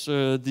pretty much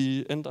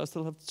the end. I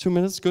still have 2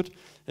 minutes, good.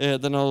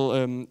 Then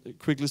I'll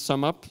quickly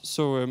sum up.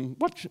 So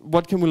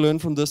what can we learn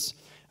from this?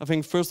 I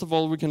think first of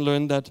all we can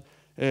learn that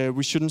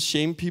we shouldn't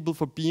shame people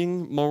for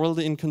being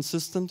morally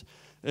inconsistent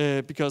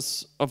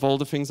because of all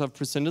the things I've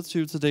presented to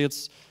you today.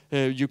 It's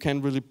you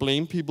can't really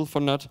blame people for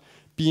not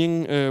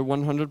being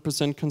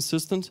 100%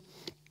 consistent.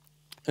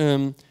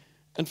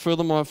 And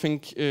furthermore, I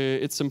think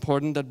it's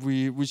important that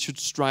we should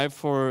strive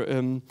for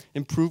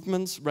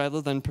improvements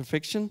rather than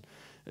perfection.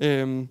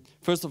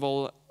 First of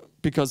all,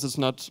 because it's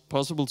not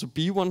possible to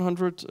be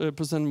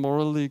 100%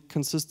 morally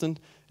consistent,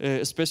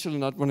 especially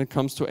not when it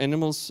comes to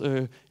animals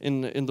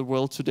in the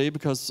world today,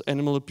 because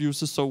animal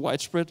abuse is so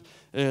widespread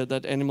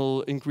that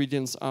animal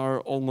ingredients are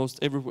almost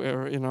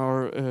everywhere in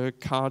our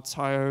car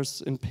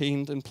tires, in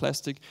paint, in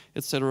plastic,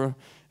 etc.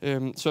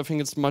 So I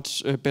think it's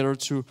much better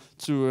to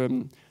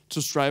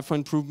strive for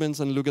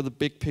improvements and look at the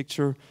big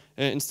picture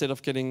instead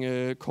of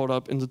getting caught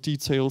up in the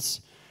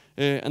details.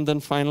 And then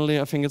finally,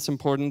 I think it's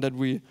important that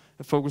we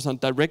focus on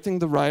directing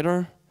the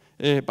writer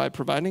by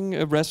providing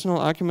rational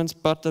arguments,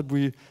 but that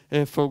we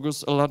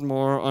focus a lot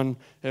more on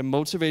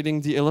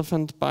motivating the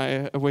elephant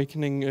by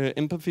awakening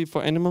empathy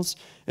for animals,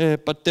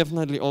 but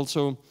definitely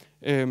also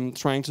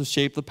trying to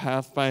shape the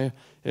path by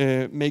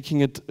making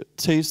it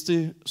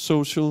tasty,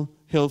 social,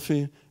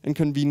 healthy, and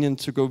convenient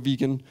to go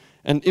vegan.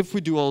 And if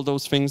we do all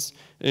those things,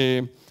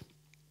 I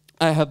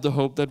have the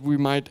hope that we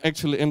might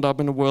actually end up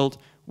in a world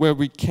where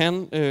we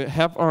can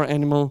have our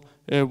animal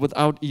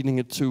without eating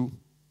it too.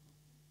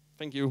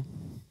 Thank you.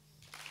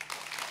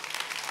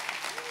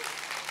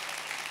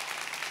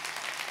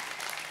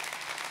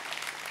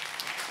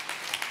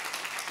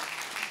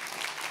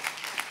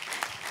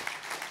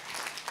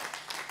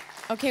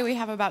 Okay, we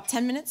have about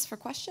 10 minutes for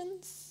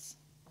questions.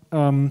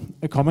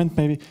 A comment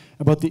maybe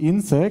about the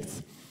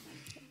insects.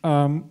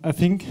 I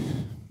think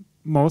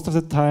most of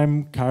the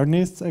time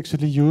carnists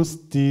actually use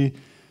the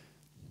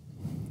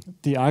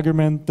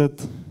argument that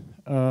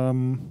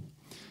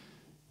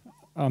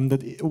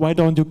that why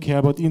don't you care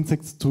about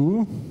insects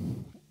too?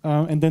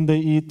 And then they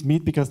eat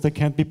meat because they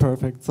can't be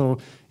perfect. So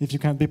if you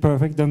can't be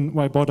perfect, then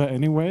why bother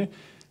anyway?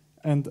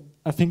 And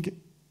I think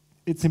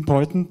it's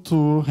important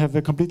to have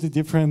a completely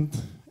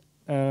different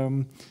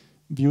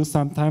view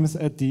sometimes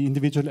at the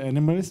individual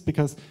animals,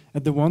 because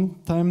at the one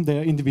time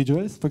they're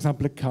individuals. For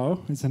example, a cow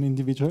is an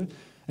individual.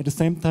 At the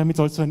same time, it's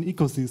also an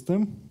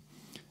ecosystem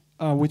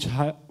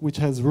which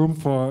has room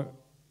for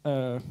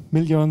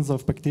millions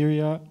of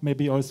bacteria,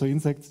 maybe also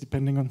insects,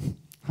 depending on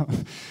how.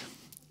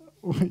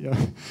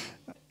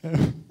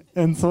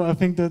 And so I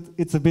think that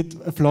it's a bit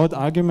a flawed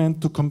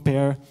argument to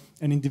compare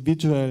an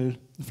individual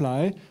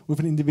fly with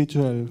an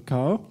individual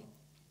cow.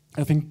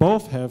 I think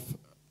both have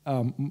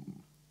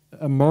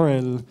a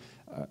moral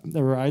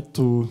right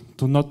to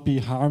not be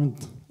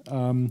harmed,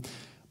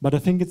 but I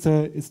think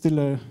it's still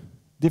a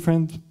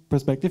different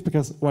perspective,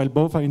 because while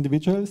both are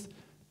individuals,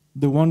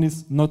 the one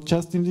is not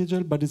just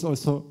individual, but is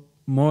also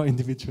more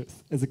individuals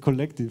as a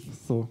collective.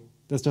 So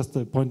that's just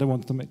the point I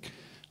wanted to make.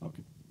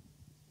 Okay.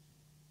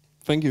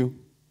 Thank you.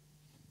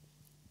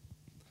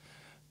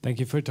 Thank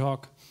you for your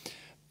talk.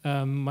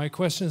 My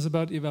question is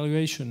about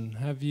evaluation.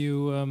 Have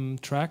you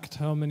tracked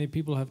how many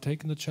people have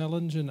taken the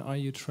challenge, and are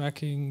you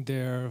tracking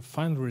their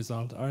final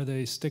result? Are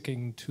they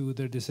sticking to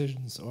their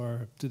decisions,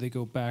 or do they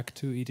go back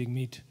to eating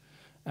meat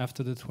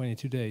after the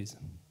 22 days?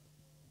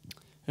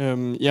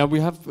 Yeah, we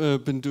have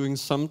been doing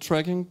some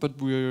tracking, but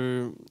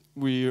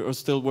we are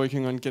still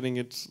working on getting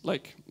it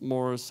like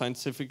more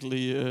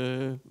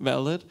scientifically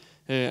valid.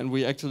 And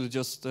we actually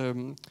just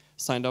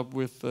signed up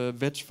with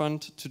Veg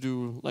Fund to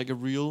do like a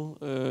real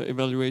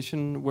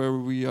evaluation where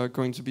we are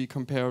going to be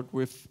compared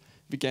with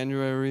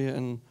Veganuary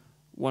and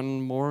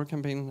one more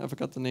campaign, I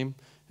forgot the name.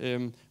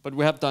 But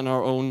we have done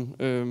our own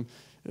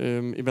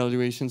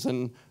evaluations,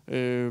 and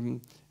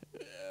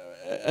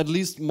at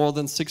least more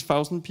than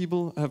 6,000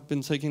 people have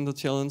been taking the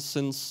challenge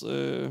since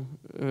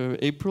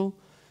April,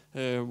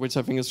 which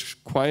I think is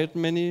quite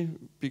many,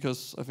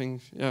 because I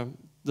think, yeah,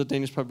 the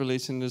Danish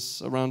population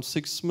is around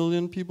 6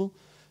 million people.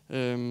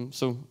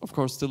 So, of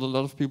course, still a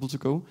lot of people to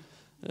go.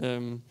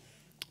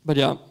 But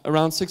yeah,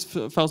 around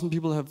 6,000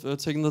 people have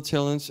taken the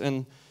challenge,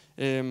 and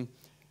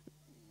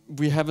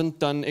we haven't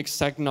done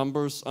exact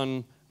numbers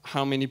on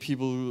how many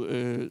people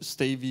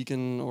stay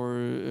vegan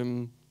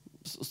or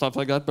stuff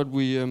like that. But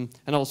we, and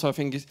also I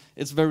think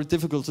it's very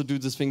difficult to do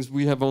these things.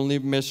 We have only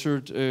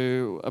measured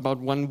about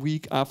 1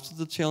 week after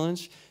the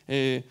challenge,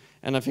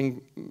 and I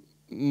think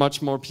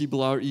much more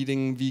people are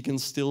eating vegan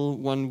still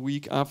 1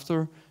 week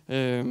after,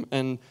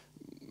 and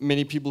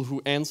many people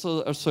who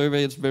answer a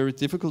survey, it's very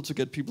difficult to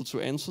get people to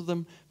answer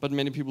them, but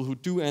many people who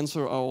do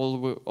answer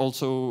are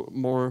also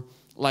more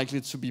likely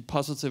to be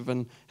positive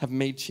and have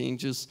made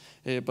changes.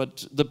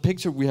 But the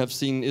picture we have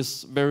seen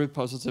is very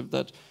positive,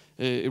 that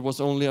it was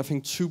only, I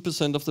think,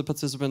 2% of the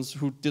participants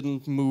who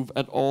didn't move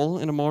at all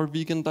in a more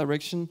vegan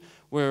direction,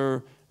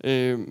 where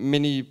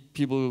many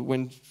people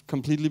went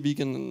completely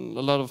vegan, and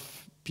a lot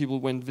of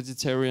people went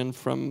vegetarian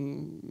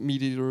from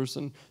meat eaters,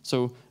 and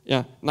so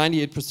yeah,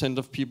 98%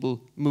 of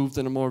people moved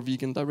in a more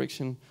vegan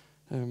direction.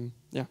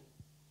 Yeah.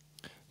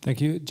 Thank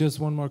you. Just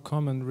one more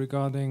comment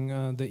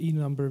regarding the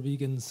E-number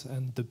vegans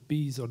and the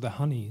bees or the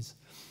honeys.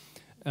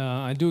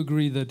 I do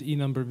agree that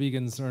E-number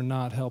vegans are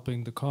not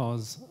helping the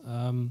cause.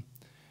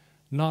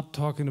 Not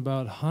talking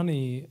about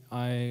honey,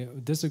 I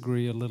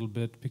disagree a little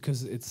bit,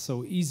 because it's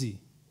so easy.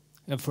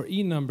 And for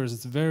E-numbers,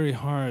 it's very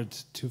hard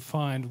to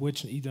find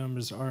which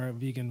E-numbers are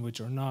vegan,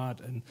 which are not,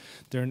 and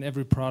they're in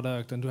every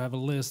product, and to have a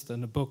list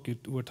and a book.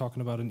 We're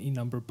talking about an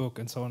E-number book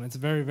and so on. It's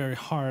very, very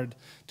hard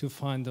to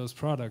find those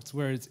products,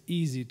 where it's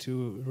easy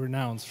to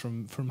renounce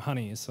from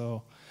honey.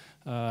 So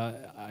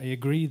I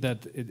agree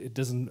that it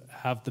doesn't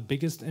have the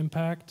biggest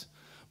impact,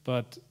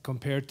 but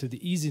compared to the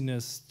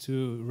easiness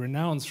to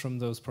renounce from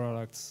those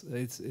products,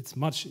 it's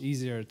much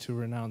easier to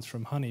renounce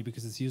from honey,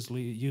 because it's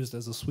usually used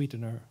as a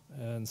sweetener,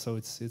 and so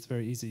it's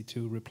very easy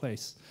to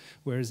replace.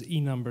 Whereas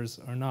E-numbers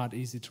are not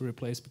easy to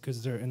replace,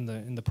 because they're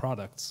in the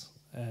products,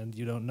 and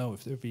you don't know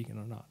if they're vegan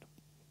or not.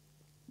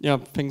 Yeah,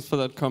 thanks for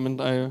that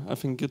comment. I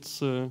think it's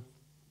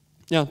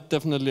yeah,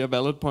 definitely a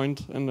valid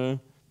point, and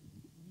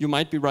you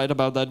might be right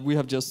about that. We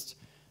have just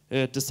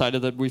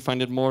decided that we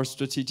find it more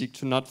strategic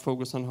to not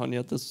focus on honey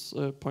at this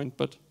point,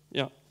 but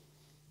yeah.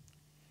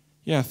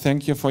 Yeah,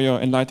 thank you for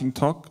your enlightening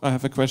talk. I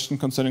have a question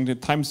concerning the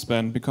time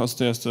span, because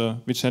there's the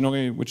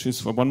Veganuary, which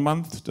is for 1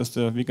 month, there's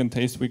the Vegan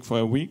Taste Week for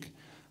a week.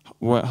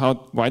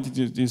 Why did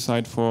you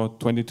decide for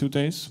 22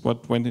 days?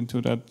 What went into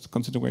that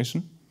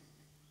consideration?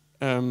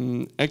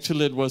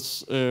 Actually, it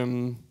was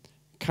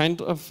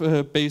kind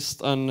of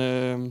based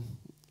on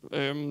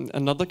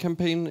another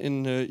campaign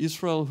in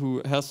Israel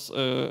who has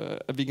a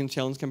vegan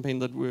challenge campaign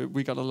that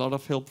we got a lot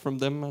of help from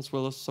them, as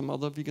well as some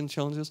other vegan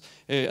challenges,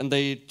 and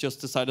they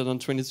just decided on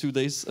 22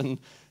 days, and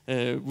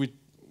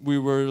we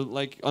were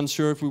like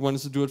unsure if we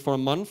wanted to do it for a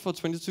month for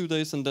 22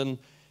 days, and then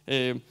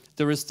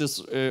there is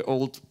this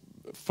old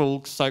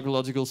folk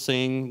psychological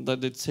saying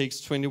that it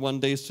takes 21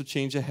 days to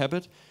change a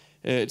habit.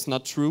 It's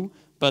not true,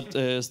 but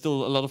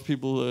still a lot of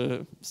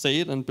people say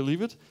it and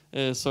believe it,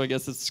 so I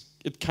guess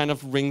it kind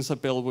of rings a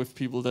bell with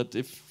people that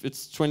if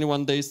it's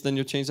 21 days, then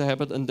you change the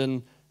habit, and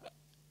then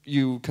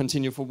you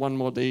continue for 1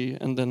 more day,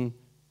 and then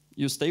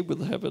you stay with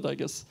the habit, I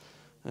guess.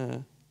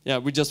 Yeah,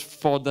 we just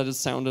thought that it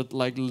sounded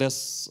like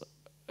less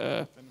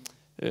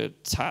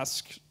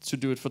task to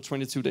do it for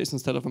 22 days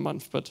instead of a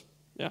month, but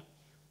yeah.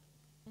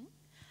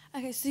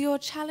 Okay, so your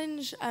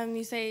challenge,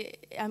 you say,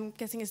 I'm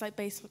guessing is like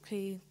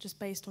basically just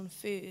based on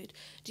food.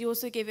 Do you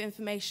also give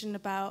information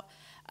about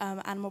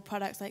animal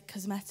products like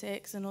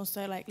cosmetics and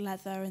also like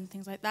leather and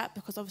things like that?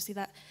 Because obviously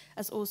that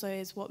as also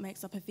is what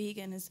makes up a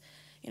vegan, is,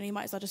 you know, you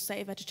might as well just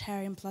say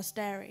vegetarian plus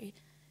dairy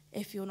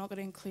if you're not going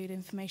to include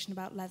information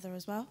about leather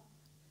as well.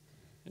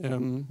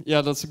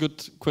 Yeah, that's a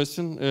good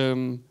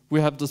question.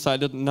 We have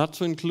decided not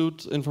to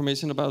include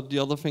information about the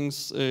other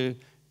things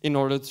in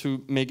order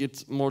to make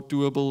it more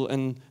doable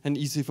and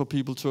easy for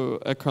people to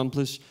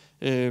accomplish.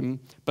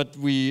 But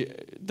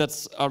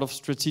that's out of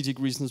strategic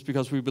reasons,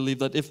 because we believe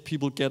that if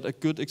people get a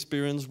good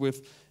experience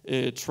with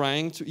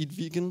trying to eat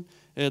vegan,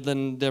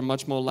 then they're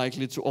much more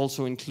likely to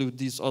also include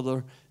these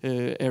other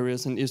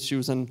areas and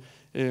issues. And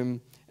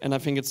I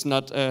think it's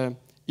not an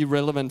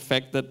irrelevant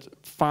fact that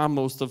far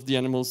most of the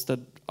animals that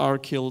are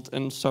killed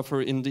and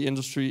suffer in the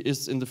industry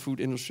is in the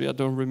food industry. I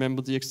don't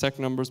remember the exact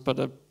numbers, but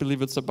I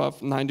believe it's above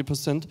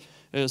 90%.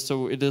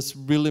 So it is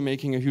really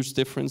making a huge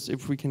difference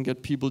if we can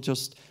get people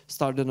just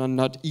started on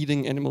not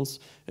eating animals.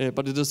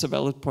 But it is a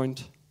valid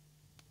point.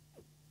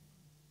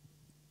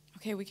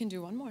 Okay, we can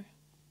do one more.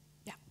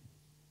 Yeah.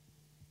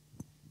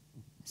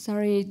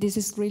 Sorry, this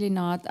is really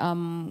not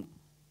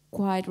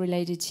quite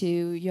related to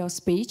your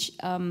speech.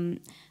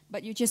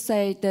 But you just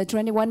say the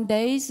 21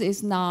 days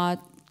is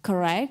not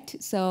correct.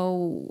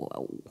 So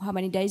how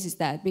many days is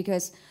that?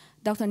 Because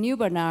Dr.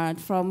 Newbernard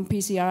from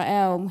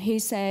PCRL, he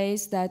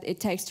says that it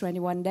takes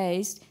 21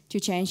 days to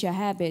change your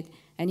habit.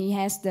 And he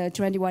has the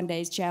 21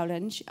 days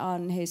challenge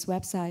on his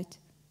website.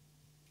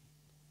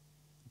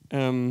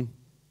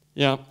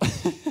 Yeah.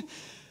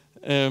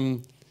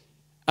 I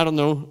don't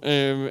know.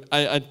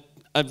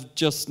 I've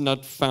just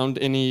not found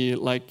any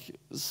like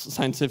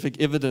scientific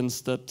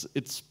evidence that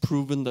it's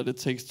proven that it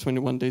takes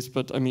 21 days.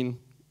 But I mean,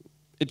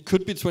 it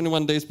could be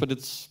 21 days, but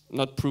it's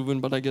not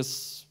proven. But I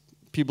guess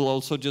people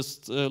also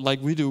just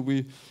like we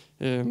do.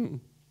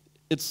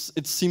 It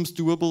seems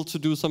doable to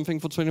do something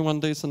for 21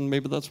 days, and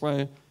maybe that's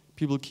why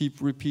people keep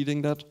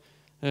repeating that.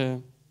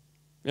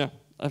 Yeah,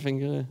 I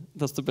think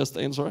that's the best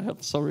answer I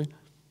have. Sorry.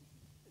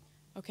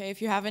 Okay,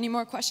 if you have any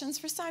more questions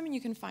for Simon, you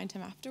can find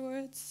him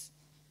afterwards.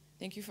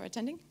 Thank you for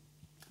attending.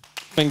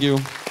 Thank you.